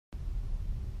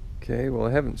Okay, well,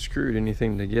 I haven't screwed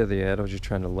anything together yet. I was just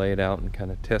trying to lay it out and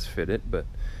kind of test fit it, but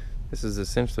this is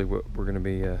essentially what we're going to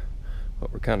be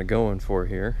what we're kind of going for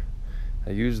here.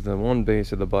 I used the one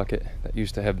base of the bucket that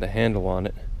used to have the handle on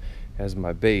it as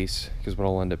my base, because what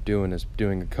I'll end up doing is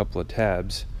doing a couple of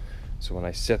tabs, so when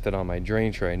I set that on my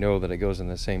drain tray I know that it goes in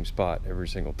the same spot every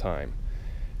single time.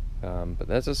 But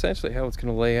that's essentially how it's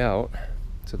going to lay out.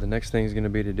 So the next thing is going to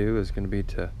be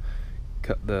to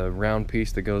cut the round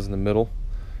piece that goes in the middle,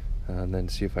 and then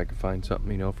see if I can find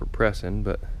something, for pressing.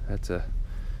 But that's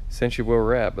essentially where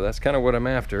we're at. But that's kind of what I'm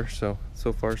after. So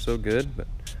far so good. But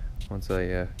once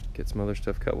I get some other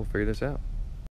stuff cut, we'll figure this out.